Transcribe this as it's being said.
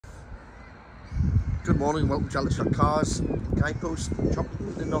Good morning, welcome to Scott Cars Guidepost,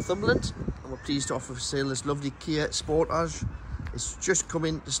 Choppington in Northumberland, and we're pleased to offer for sale this lovely Kia Sportage. It's just come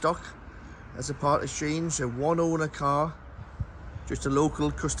into stock as a part exchange, a one owner car, just a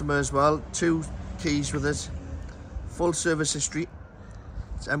local customer as well, 2 keys with it, full service history.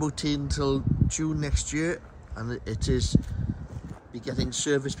 It's MOT until June next year, and it is be getting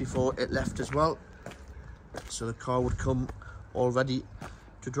service before it left as well, so the car would come all ready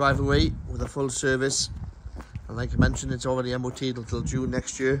to drive away with a full service. And like I mentioned, it's already MOT'd until June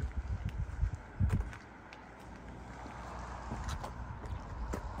next year.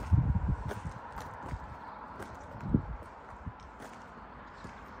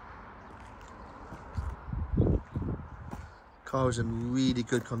 Car is in really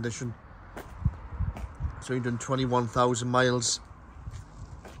good condition. It's only done 21,000 miles.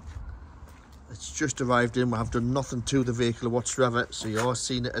 It's just arrived in. We have done nothing to the vehicle whatsoever, so you are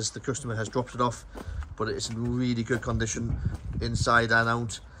seeing it as the customer has dropped it off, but it's in really good condition inside and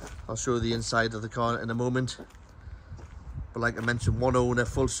out. I'll show you the inside of the car in a moment. But like I mentioned, one owner,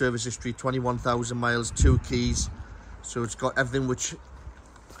 full service history, 21,000 miles, 2 keys, so it's got everything which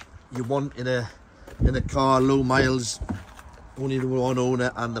you want in a car, low miles, only the one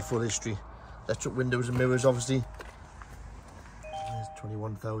owner, and the full history. Electric windows and mirrors, obviously. There's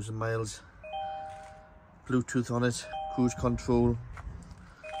 21,000 miles. Bluetooth on it, cruise control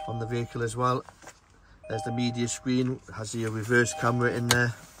on the vehicle as well. There's the media screen, it has the reverse camera in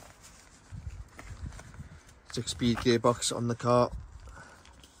there. 6-speed gearbox on the car.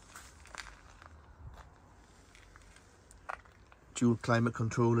 Dual climate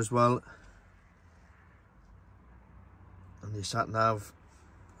control as well. And the sat nav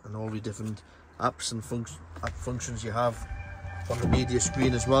and all the different apps and app functions you have on the media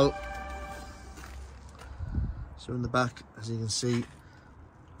screen as well. So in the back, as you can see,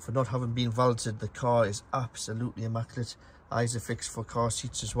 for not having been valeted, the car is absolutely immaculate. Isofix for car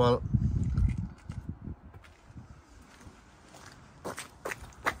seats as well.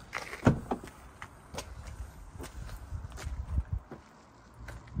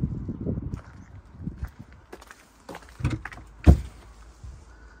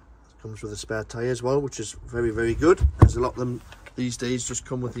 Comes with a spare tyre as well, which is very, very good. There's a lot of them these days just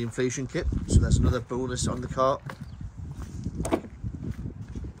come with the inflation kit, so that's another bonus on the car.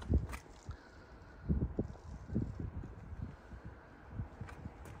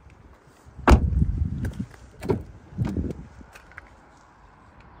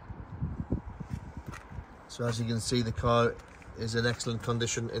 So as you can see, the car is in excellent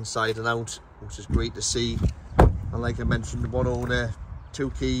condition inside and out, which is great to see. And like I mentioned, one owner, 2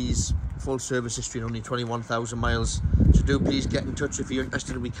 keys, full service history, and only 21,000 miles. So do please get in touch if you're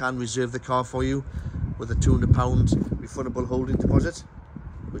interested, and we can reserve the car for you with a £200 refundable holding deposit.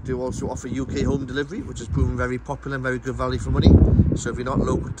 We do also offer UK home delivery, which has proven very popular and very good value for money. So if you're not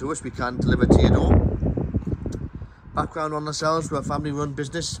local to us, we can deliver to your door. Background on ourselves: we're a family run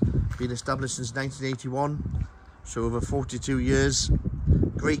business, been established since 1981, so over 42 years.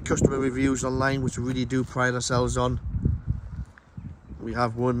 Great customer reviews online, which we really do pride ourselves on. We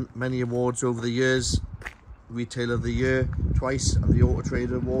have won many awards over the years, Retailer of the Year twice, and the Auto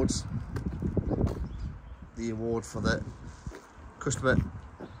Trader Awards, the award for the customer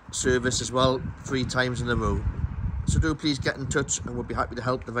service as well, 3 times in a row. So do please get in touch, and we'll be happy to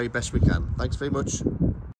help the very best we can. Thanks very much.